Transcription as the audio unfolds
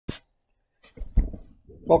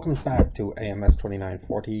Welcome back to AMS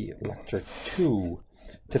 2940 Lecture 2.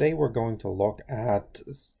 Today we're going to look at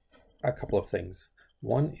a couple of things.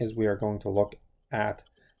 One is we are going to look at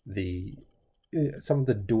some of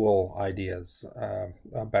the dual ideas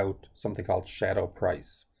about something called shadow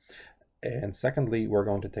price. And secondly, we're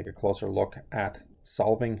going to take a closer look at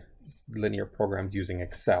solving linear programs using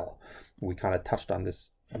Excel. We kind of touched on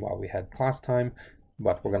this while we had class time,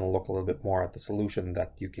 but we're going to look a little bit more at the solution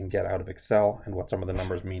that you can get out of Excel and what some of the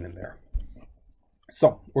numbers mean in there.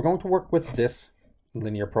 So we're going to work with this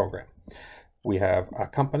linear program. We have a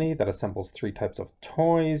company that assembles 3 types of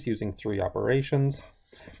toys using 3 operations,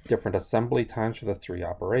 different assembly times for the 3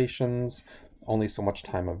 operations, only so much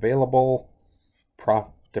time available,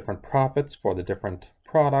 different profits for the different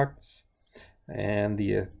products, and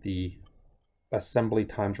the assembly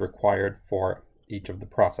times required for each of the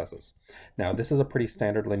processes. Now, this is a pretty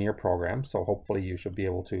standard linear program, so hopefully you should be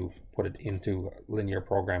able to put it into linear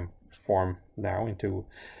program form now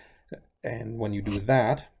and when you do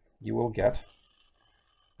that, you will get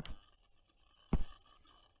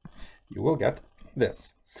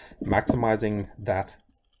this, maximizing that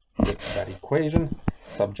equation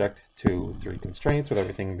subject to 3 constraints with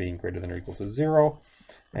everything being greater than or equal to 0,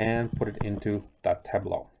 and put it into that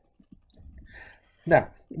tableau. Now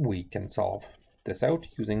we can solve this out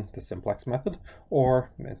using the simplex method, or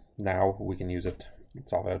now we can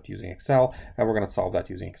solve it out using Excel, and we're going to solve that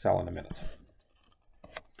using Excel in a minute.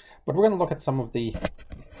 But we're going to look at some of the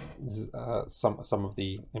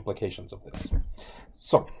implications of this.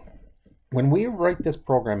 So when we write this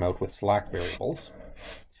program out with slack variables,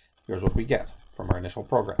 here's what we get from our initial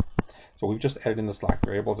program. So we've just added in the slack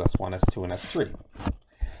variables S1, S2, and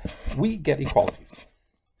S3. We get equalities.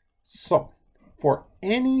 So for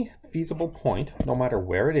any feasible point, no matter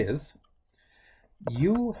where it is,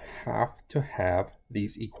 you have to have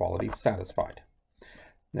these equalities satisfied.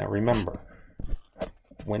 Now remember,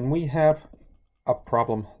 when we have a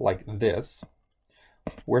problem like this,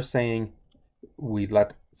 we're saying we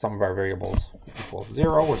let some of our variables equal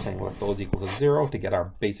 0. We're saying let those equal to 0 to get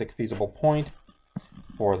our basic feasible point.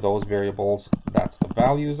 For those variables, that's the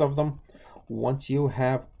values of them. Once you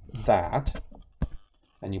have that,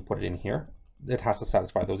 and you put it in here, it has to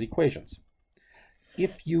satisfy those equations.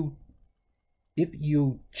 If you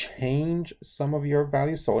change some of your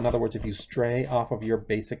values, so in other words, if you stray off of your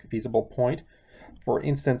basic feasible point, for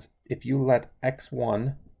instance, if you let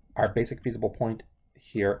x1, our basic feasible point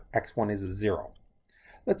here, x1 is 0.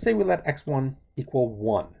 Let's say we let x1 equal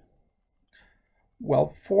 1.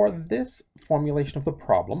 Well, for this formulation of the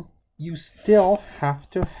problem, you still have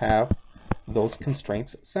to have those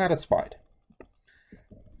constraints satisfied.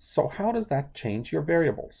 So how does that change your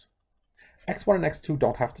variables? x1 and x2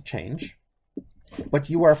 don't have to change, but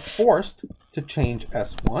you are forced to change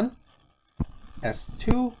s1,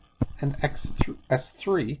 s2, and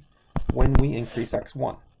s3 when we increase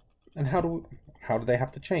x1. And how do they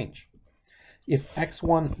have to change? If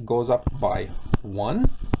x1 goes up by 1,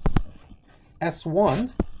 s1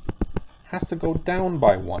 has to go down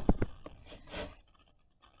by 1.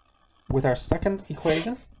 With our second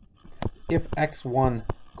equation, if x1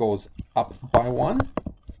 goes up by 1,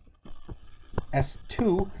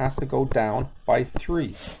 s2 has to go down by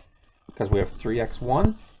 3. Because we have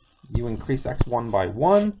 3x1, you increase x1 by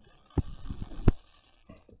 1,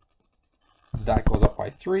 that goes up by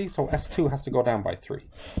 3, so s2 has to go down by 3.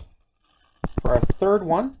 For our third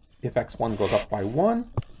one, if x1 goes up by 1,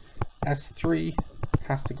 s3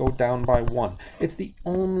 has to go down by 1. It's the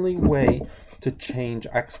only way to change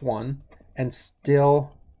x1 and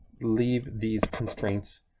still leave these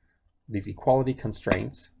constraints, these equality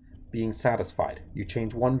constraints, being satisfied. You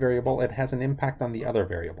change one variable, it has an impact on the other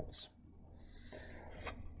variables.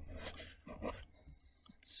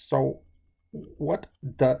 So what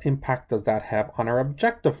impact does that have on our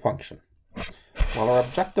objective function? Well, our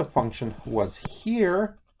objective function was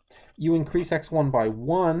here. You increase x1 by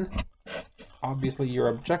 1, obviously your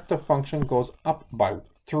objective function goes up by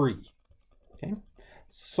 3. Okay,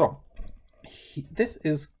 so this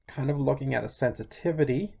is kind of looking at a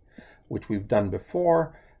sensitivity, which we've done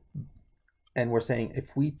before, and we're saying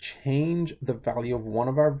if we change the value of one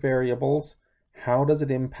of our variables, how does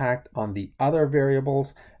it impact on the other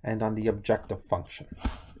variables and on the objective function?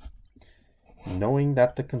 Knowing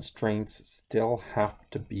that the constraints still have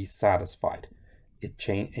to be satisfied.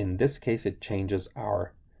 In this case, it changes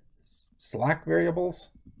our slack variables,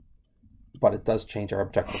 but it does change our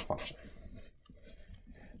objective function.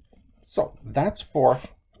 So that's for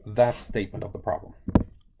that statement of the problem.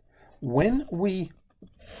 When we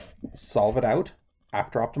solve it out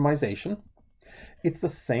after optimization, it's the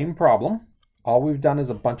same problem. All we've done is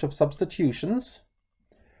a bunch of substitutions.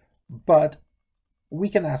 but we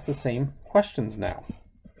can ask the same questions now.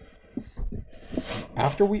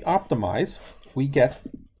 After we optimize, we get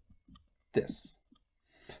this.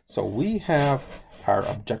 So we have our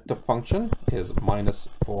objective function is minus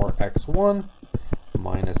 4x1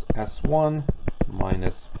 minus s1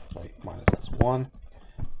 minus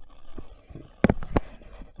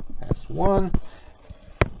s1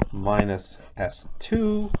 minus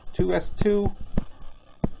s2 2s2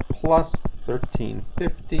 plus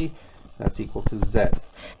 1350. That's equal to z.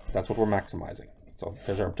 That's what we're maximizing. So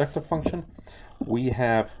there's our objective function. We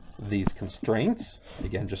have these constraints,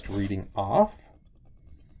 again just reading off,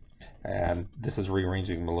 and this is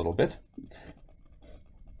rearranging them a little bit.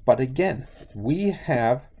 But again, we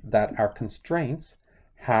have that our constraints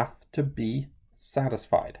have to be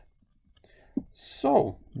satisfied.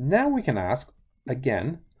 So now we can ask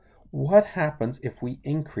again, what happens if we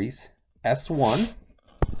increase S1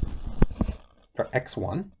 or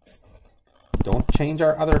X1? Don't change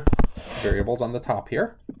our other variables on the top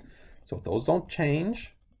here. So those don't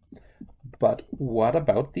change. But what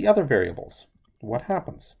about the other variables? What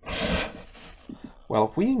happens? Well,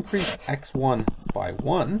 if we increase X1 by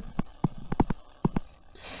 1,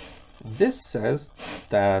 this says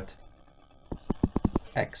that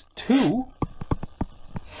X2,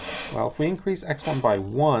 well, if we increase X1 by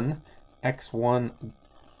 1, X1,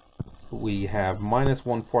 we have minus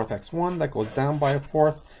 1/4 X1, that goes down by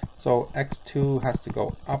 1/4, so X2 has to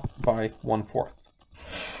go up by 1/4.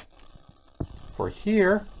 For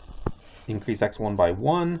here, increase X1 by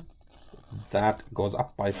 1, that goes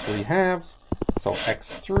up by 3/2, so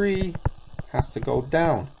X3 has to go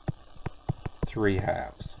down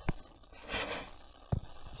 3/2.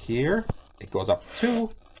 Here, it goes up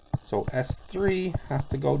 2, so S3 has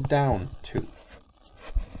to go down 2.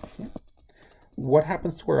 What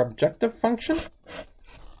happens to our objective function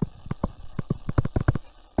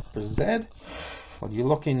for Z? Well, you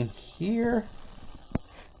look in here,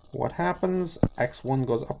 what happens? X1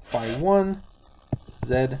 goes up by 1,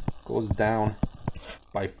 Z goes down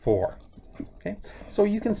by 4. Okay, so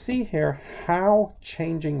you can see here how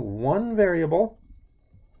changing one variable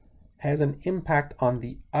has an impact on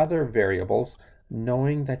the other variables,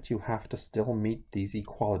 knowing that you have to still meet these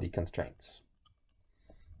equality constraints.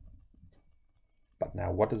 But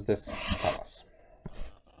now, what does this tell us?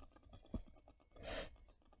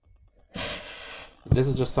 This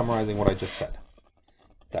is just summarizing what I just said.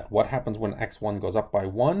 That what happens when X1 goes up by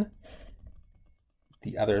 1,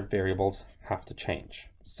 the other variables have to change,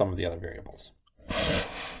 some of the other variables.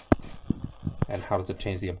 And how does it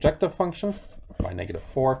change the objective function? By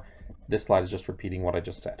 -4. This slide is just repeating what I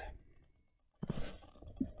just said.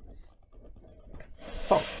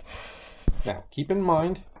 So, now keep in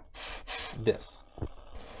mind this.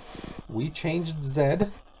 We changed Z,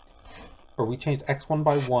 or we changed X1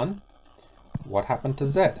 by 1. What happened to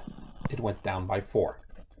Z? It went down by 4.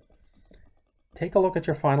 Take a look at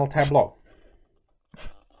your final tableau.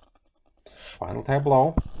 Final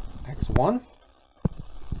tableau, X1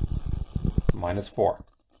 minus 4.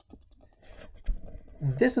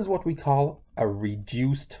 This is what we call a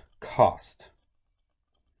reduced cost.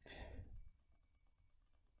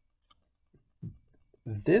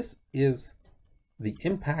 This is the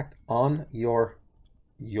impact on your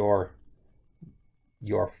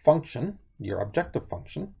function, your objective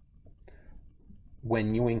function,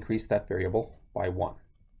 when you increase that variable by 1.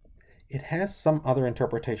 It has some other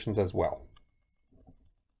interpretations as well.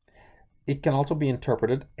 It can also be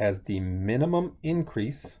interpreted as the minimum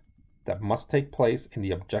increase that must take place in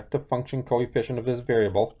the objective function coefficient of this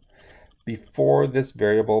variable before this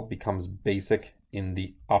variable becomes basic in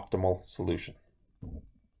the optimal solution.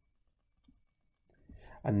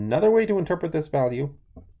 Another way to interpret this value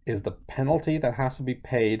is the penalty that has to be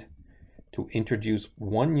paid to introduce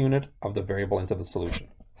 1 unit of the variable into the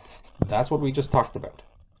solution. That's what we just talked about.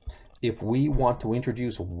 If we want to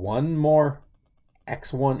introduce 1 more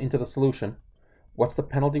X1 into the solution, what's the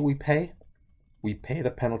penalty we pay? We pay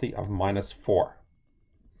the penalty of -4.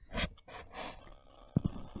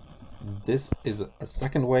 This is a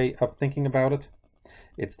second way of thinking about it.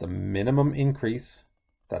 It's the minimum increase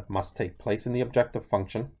that must take place in the objective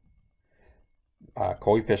function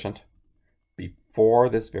coefficient before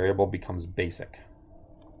this variable becomes basic.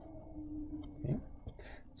 Okay.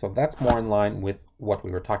 So that's more in line with what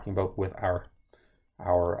we were talking about with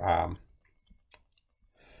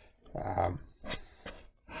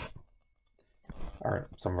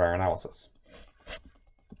some of our analysis.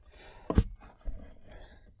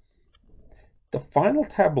 The final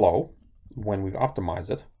tableau, when we've optimized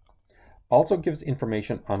it, also gives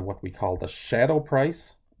information on what we call the shadow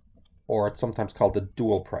price, or it's sometimes called the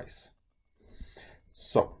dual price.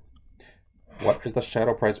 So What is the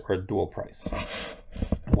shadow price or a dual price?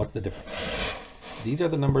 And what's the difference? These are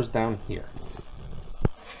the numbers down here.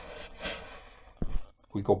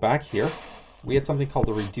 If we go back here, we had something called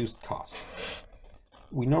the reduced cost.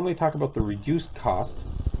 We normally talk about the reduced cost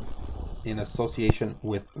in association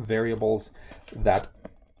with variables that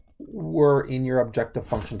were in your objective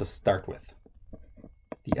function to start with.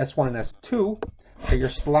 The S1 and S2 are your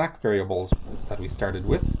slack variables that we started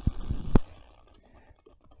with.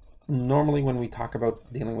 Normally when we talk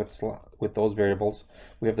about dealing with those variables,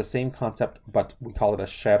 we have the same concept, but we call it a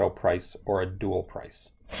shadow price or a dual price.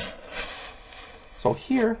 So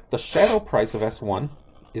here, the shadow price of S1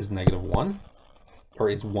 is -1, or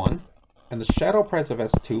is 1, and the shadow price of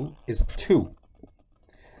S2 is 2.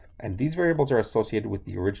 And these variables are associated with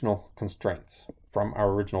the original constraints from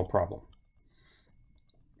our original problem.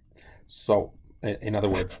 So, in other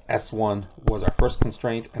words, S1 was our first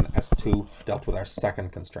constraint and S2 dealt with our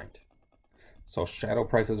second constraint. So shadow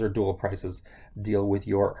prices or dual prices deal with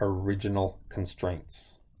your original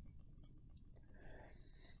constraints.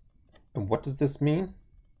 And what does this mean?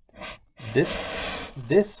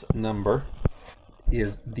 This number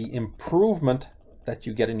is the improvement that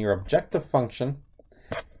you get in your objective function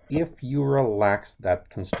if you relax that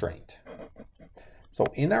constraint. So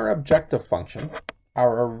in our objective function,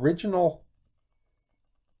 our original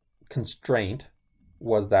constraint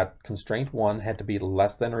was that constraint 1 had to be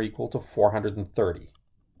less than or equal to 430.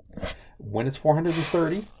 When it's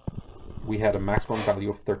 430, we had a maximum value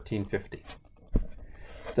of 1350.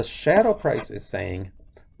 The shadow price is saying,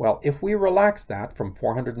 well, if we relax that from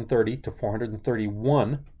 430 to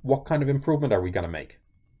 431, what kind of improvement are we going to make?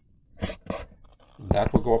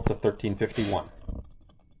 That will go up to 1351.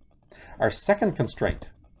 Our second constraint,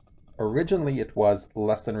 originally it was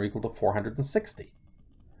less than or equal to 460.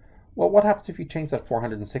 Well, what happens if you change that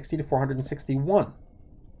 460 to 461?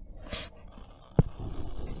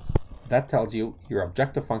 That tells you your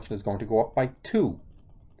objective function is going to go up by 2.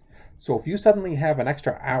 So if you suddenly have an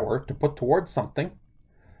extra hour to put towards something,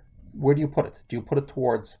 where do you put it? Do you put it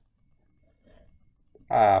towards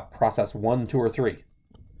process 1, 2, or 3?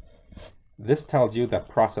 This tells you that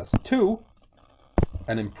process 2,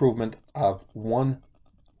 an improvement of 1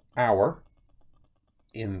 hour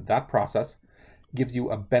in that process, gives you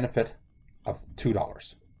a benefit of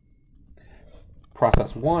 $2.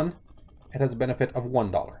 Process 1, it has a benefit of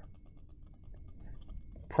 $1.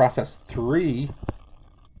 Process 3,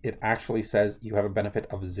 it actually says you have a benefit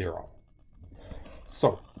of 0.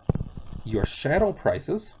 So your shadow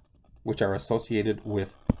prices, which are associated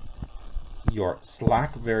with your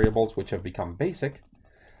slack variables, which have become basic,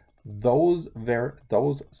 those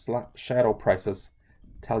shadow prices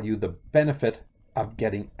tell you the benefit of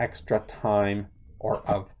getting extra time or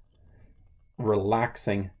of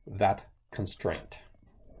relaxing that constraint.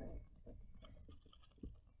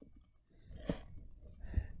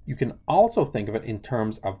 You can also think of it in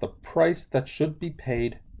terms of the price that should be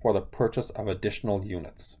paid for the purchase of additional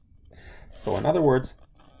units. So in other words,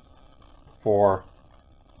 for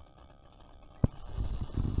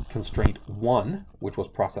constraint 1, which was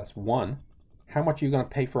process 1, how much are you going to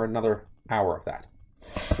pay for another hour of that?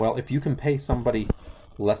 Well, if you can pay somebody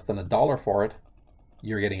less than $1 for it,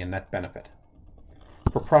 you're getting a net benefit.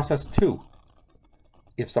 For process 2,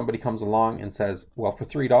 if somebody comes along and says, well, for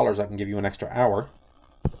 $3 I can give you an extra hour,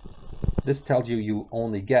 this tells you you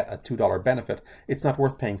only get a $2 benefit. It's not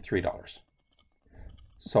worth paying $3.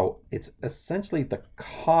 So it's essentially the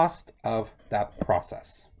cost of that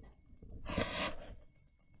process.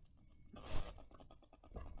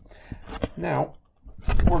 Now,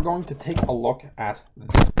 we're going to take a look at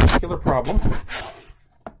this particular problem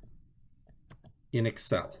in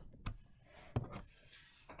Excel.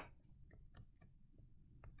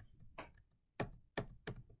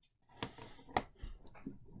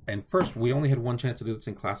 And first, we only had one chance to do this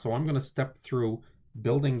in class, so I'm going to step through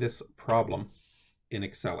building this problem in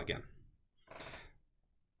Excel again.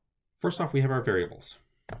 First off, we have our variables,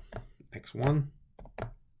 x1,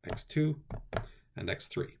 x2, and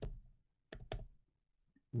x3.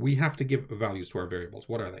 We have to give values to our variables.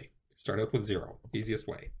 What are they? Start out with 0, easiest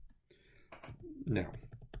way. Now,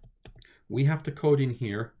 we have to code in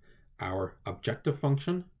here our objective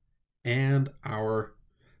function and our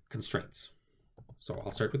constraints. So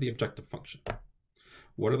I'll start with the objective function.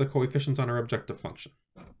 What are the coefficients on our objective function?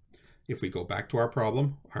 If we go back to our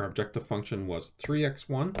problem, our objective function was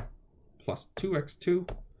 3x1 plus 2x2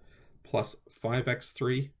 plus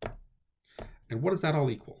 5x3. And what does that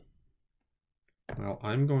all equal? Well,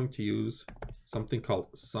 I'm going to use something called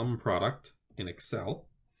sum product in Excel,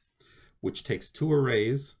 which takes two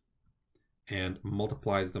arrays and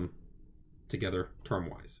multiplies them together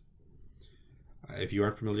term-wise. If you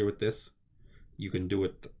aren't familiar with this, you can do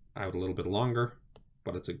it out a little bit longer,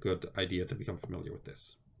 but it's a good idea to become familiar with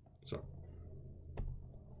this. So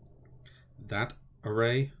that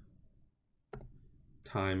array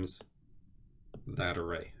times that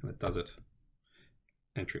array, and it does it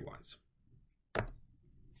entry-wise.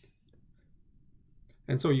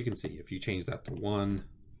 And so you can see if you change that to 1,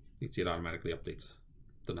 you can see it automatically updates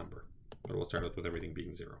the number. But we'll start out with everything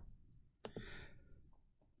being 0.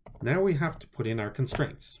 Now we have to put in our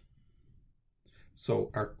constraints.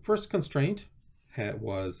 So our first constraint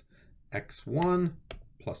was x1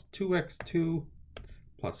 plus 2x2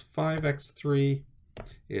 plus 5x3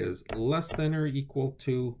 is less than or equal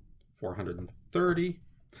to 430.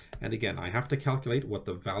 And again, I have to calculate what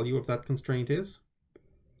the value of that constraint is.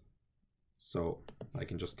 So I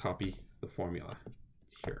can just copy the formula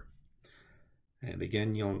here. And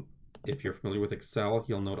again, if you're familiar with Excel,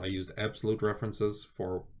 you'll note I used absolute references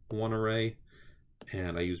for one array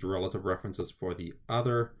and I used relative references for the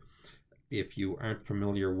other. If you aren't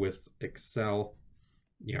familiar with Excel,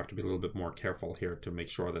 you have to be a little bit more careful here to make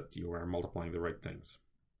sure that you are multiplying the right things.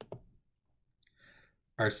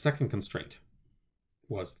 Our second constraint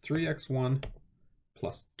was 3x1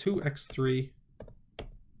 plus 2x3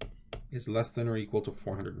 is less than or equal to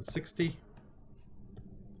 460.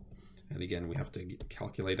 And again, we have to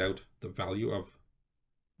calculate out the value of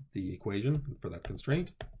the equation for that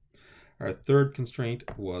constraint. Our third constraint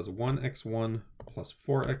was 1x1 plus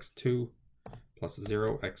 4x2 plus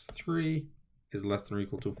 0x3 is less than or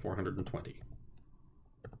equal to 420.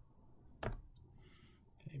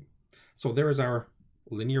 Okay. So there is our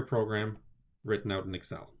linear program written out in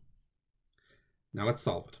Excel. Now let's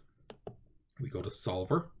solve it. We go to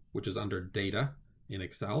Solver, which is under Data in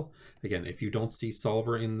Excel. Again, if you don't see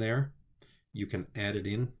Solver in there, you can add it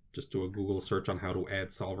in. Just do a Google search on how to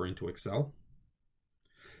add Solver into Excel.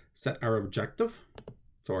 Set our objective.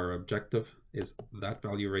 So our objective is that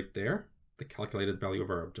value right there, the calculated value of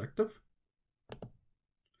our objective.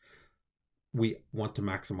 We want to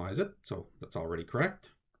maximize it, so that's already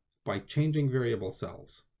correct, by changing variable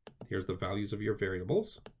cells. Here's the values of your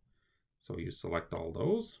variables. So you select all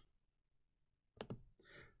those.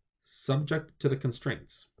 Subject to the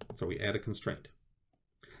constraints. So we add a constraint.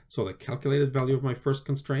 So the calculated value of my first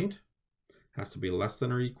constraint has to be less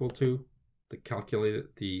than or equal to the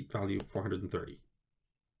value 430.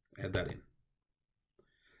 Add that in.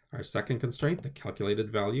 Our second constraint, the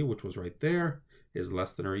calculated value, which was right there, is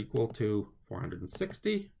less than or equal to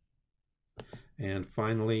 460. And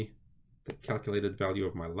finally, the calculated value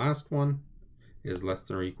of my last one is less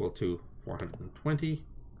than or equal to 420.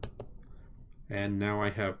 And now I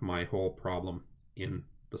have my whole problem in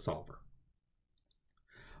the solver.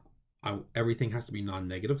 Everything has to be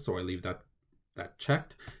non-negative, so I leave that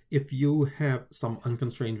checked. If you have some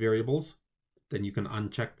unconstrained variables, then you can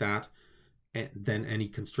uncheck that. And then any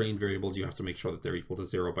constrained variables, you have to make sure that they're equal to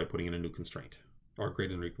 0 by putting in a new constraint, or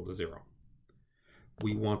greater than or equal to 0.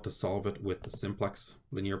 We want to solve it with the simplex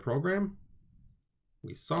linear program.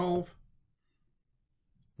 We solve.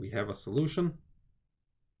 We have a solution.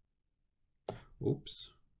 Oops.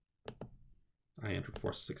 I entered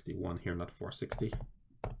 461 here, not 460.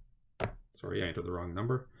 Sorry, I entered the wrong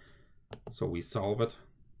number. So we solve it.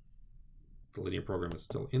 The linear program is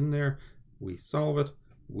still in there. We solve it.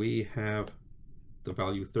 We have the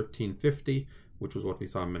value 1350, which was what we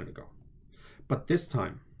saw a minute ago. But this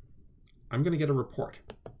time, I'm going to get a report.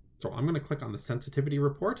 So I'm going to click on the sensitivity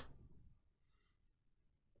report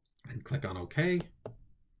and click on OK.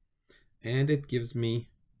 And it gives me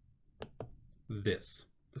this,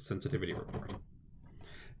 the sensitivity report.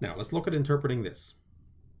 Now let's look at interpreting this.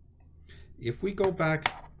 If we go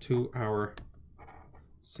back to our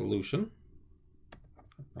solution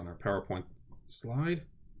on our PowerPoint slide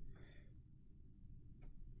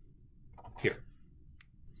here,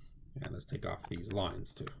 and let's take off these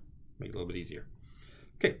lines to make it a little bit easier.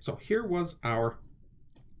 Okay, so here was our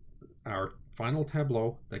final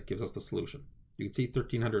tableau that gives us the solution. You can see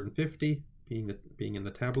 1350 being in the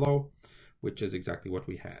tableau, which is exactly what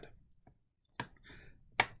we had.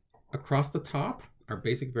 Across the top, our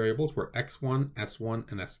basic variables were x1, s1,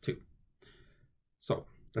 and s2. So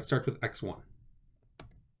let's start with x1.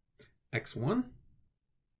 x1,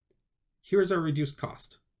 here's our reduced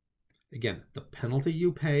cost. Again, the penalty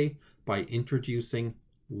you pay by introducing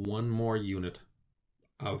one more unit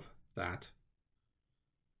of that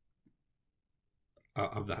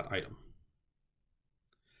item.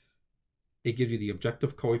 It gives you the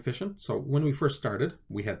objective coefficient. So when we first started,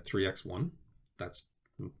 we had 3x1. That's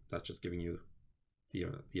just giving you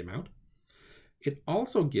the amount. It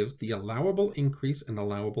also gives the allowable increase and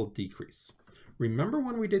allowable decrease. Remember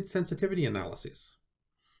when we did sensitivity analysis,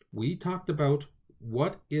 we talked about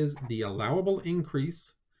what is the allowable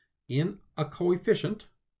increase in a coefficient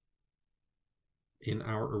in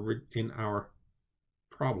our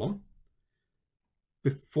problem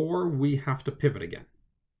before we have to pivot again.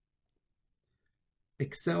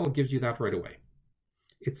 Excel gives you that right away.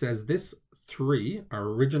 It says this 3, our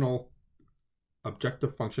original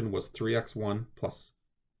objective function was 3x1 plus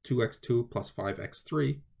 2x2 plus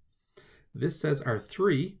 5x3. This says our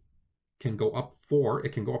 3 can go up 4,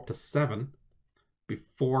 it can go up to 7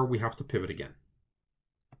 before we have to pivot again.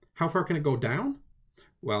 How far can it go down?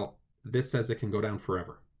 Well, this says it can go down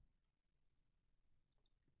forever.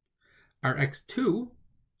 Our x2,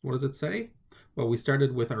 what does it say? Well, we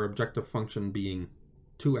started with our objective function being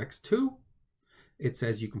 2x2. It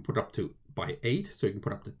says you can put up to by 8, so you can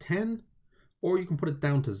put up to 10, or you can put it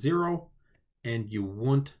down to 0, and you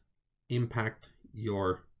won't impact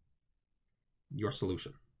your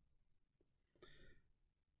solution.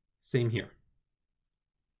 Same here.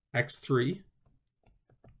 x3,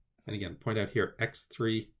 and again, point out here,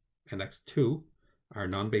 x3 and x2 are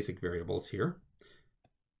non-basic variables here.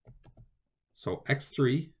 So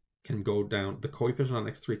x3 can go down, the coefficient on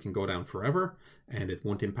x3 can go down forever, and it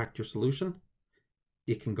won't impact your solution.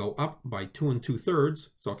 It can go up by 2 2/3,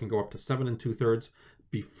 so it can go up to 7 2/3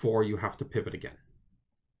 before you have to pivot again.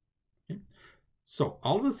 Okay. So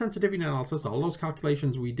all of the sensitivity analysis, all those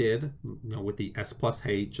calculations we did, with the S plus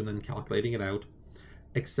H and then calculating it out,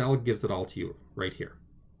 Excel gives it all to you right here.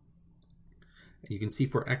 And you can see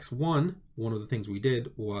for x1, one of the things we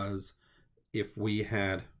did was we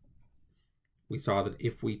saw that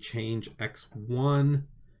if we change x1,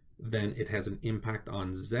 then it has an impact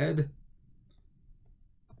on z.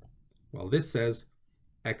 Well, this says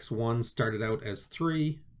x1 started out as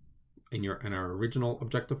 3 in our original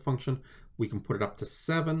objective function. We can put it up to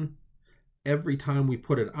 7. Every time we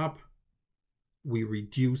put it up, we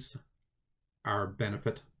reduce our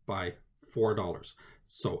benefit by $4.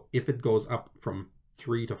 So if it goes up from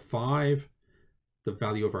 3 to 5, the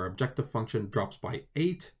value of our objective function drops by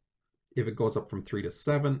 8. If it goes up from 3 to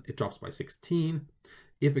 7, it drops by 16.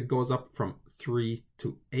 If it goes up from 3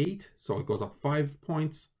 to 8, so it goes up 5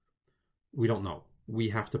 points, we don't know. We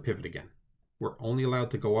have to pivot again. We're only allowed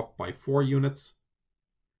to go up by 4 units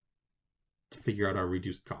to figure out our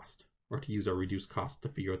reduced cost, or to use our reduced cost to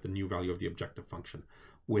figure out the new value of the objective function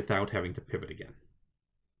without having to pivot again.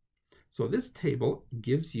 So this table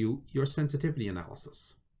gives you your sensitivity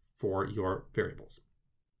analysis for your variables.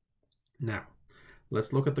 Now,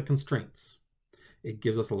 let's look at the constraints. It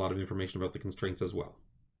gives us a lot of information about the constraints as well.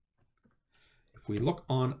 If we look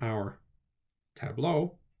on our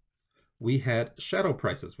tableau, we had shadow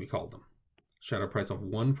prices, we called them. Shadow price of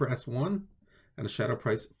 1 for S1 and a shadow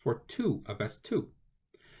price for 2 of S2.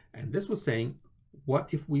 And this was saying,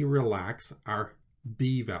 what if we relax our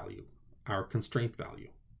B value, our constraint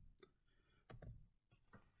value?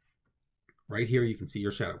 Right here, you can see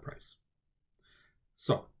your shadow price.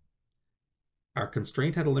 So our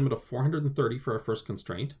constraint had a limit of 430 for our first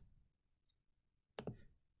constraint.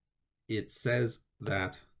 It says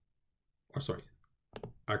that,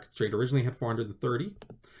 our constraint originally had 430.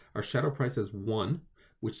 Our shadow price is 1,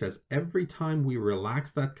 which says every time we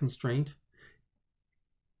relax that constraint,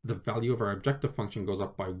 the value of our objective function goes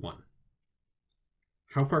up by 1.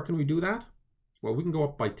 How far can we do that? Well, we can go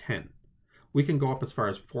up by 10. We can go up as far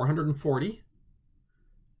as 440,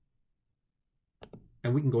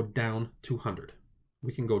 and we can go down 200.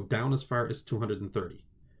 We can go down as far as 230.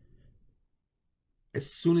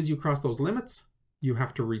 As soon as you cross those limits, you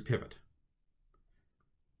have to repivot.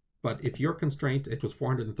 But if your constraint, it was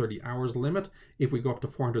 430 hours limit, if we go up to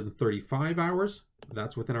 435 hours,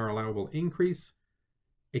 that's within our allowable increase,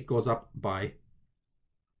 it goes up by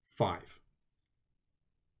 5.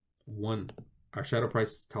 Our shadow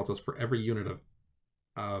price tells us for every unit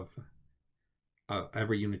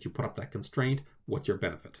every unit you put up that constraint, what's your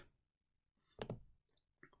benefit.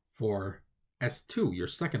 For S2, your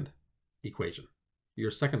second equation,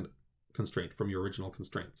 your second constraint from your original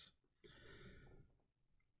constraints,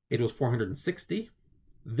 it was 460.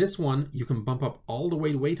 This one, you can bump up all the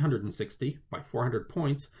way to 860 by 400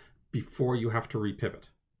 points before you have to repivot.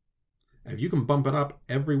 And if you can bump it up,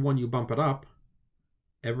 every one you bump it up,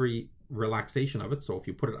 every relaxation of it, so if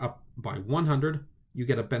you put it up by 100, you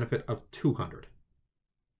get a benefit of 200.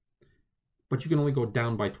 But you can only go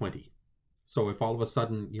down by 20. So if all of a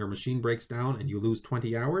sudden your machine breaks down and you lose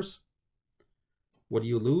 20 hours, what do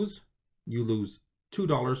you lose? You lose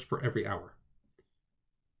 $2 for every hour.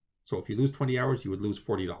 So if you lose 20 hours, you would lose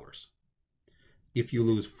 $40. If you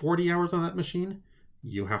lose 40 hours on that machine,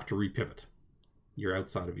 you have to repivot. You're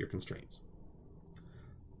outside of your constraints.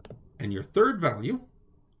 And your third value,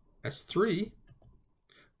 S3,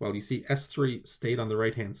 well, you see S3 stayed on the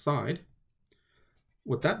right-hand side.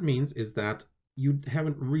 What that means is that you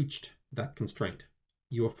haven't reached that constraint.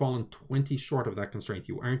 You have fallen 20 short of that constraint.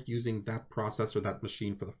 You aren't using that process or that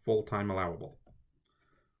machine for the full time allowable.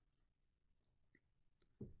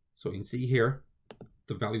 So you can see here,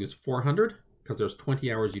 the value is 400 because there's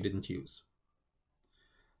 20 hours you didn't use.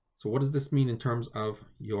 So what does this mean in terms of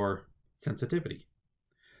your sensitivity?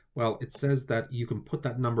 Well, it says that you can put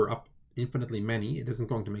that number up infinitely many. It isn't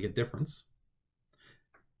going to make a difference.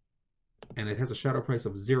 And it has a shadow price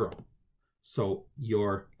of 0. So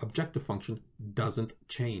your objective function doesn't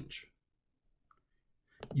change.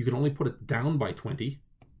 You can only put it down by 20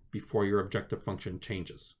 before your objective function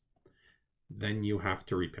changes. Then you have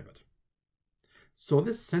to repivot. So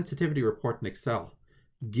this sensitivity report in Excel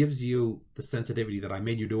gives you the sensitivity that I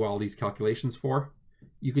made you do all these calculations for.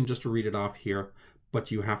 You can just read it off here,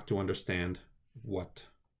 but you have to understand what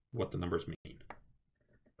the numbers mean.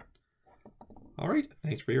 All right,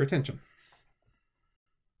 thanks for your attention.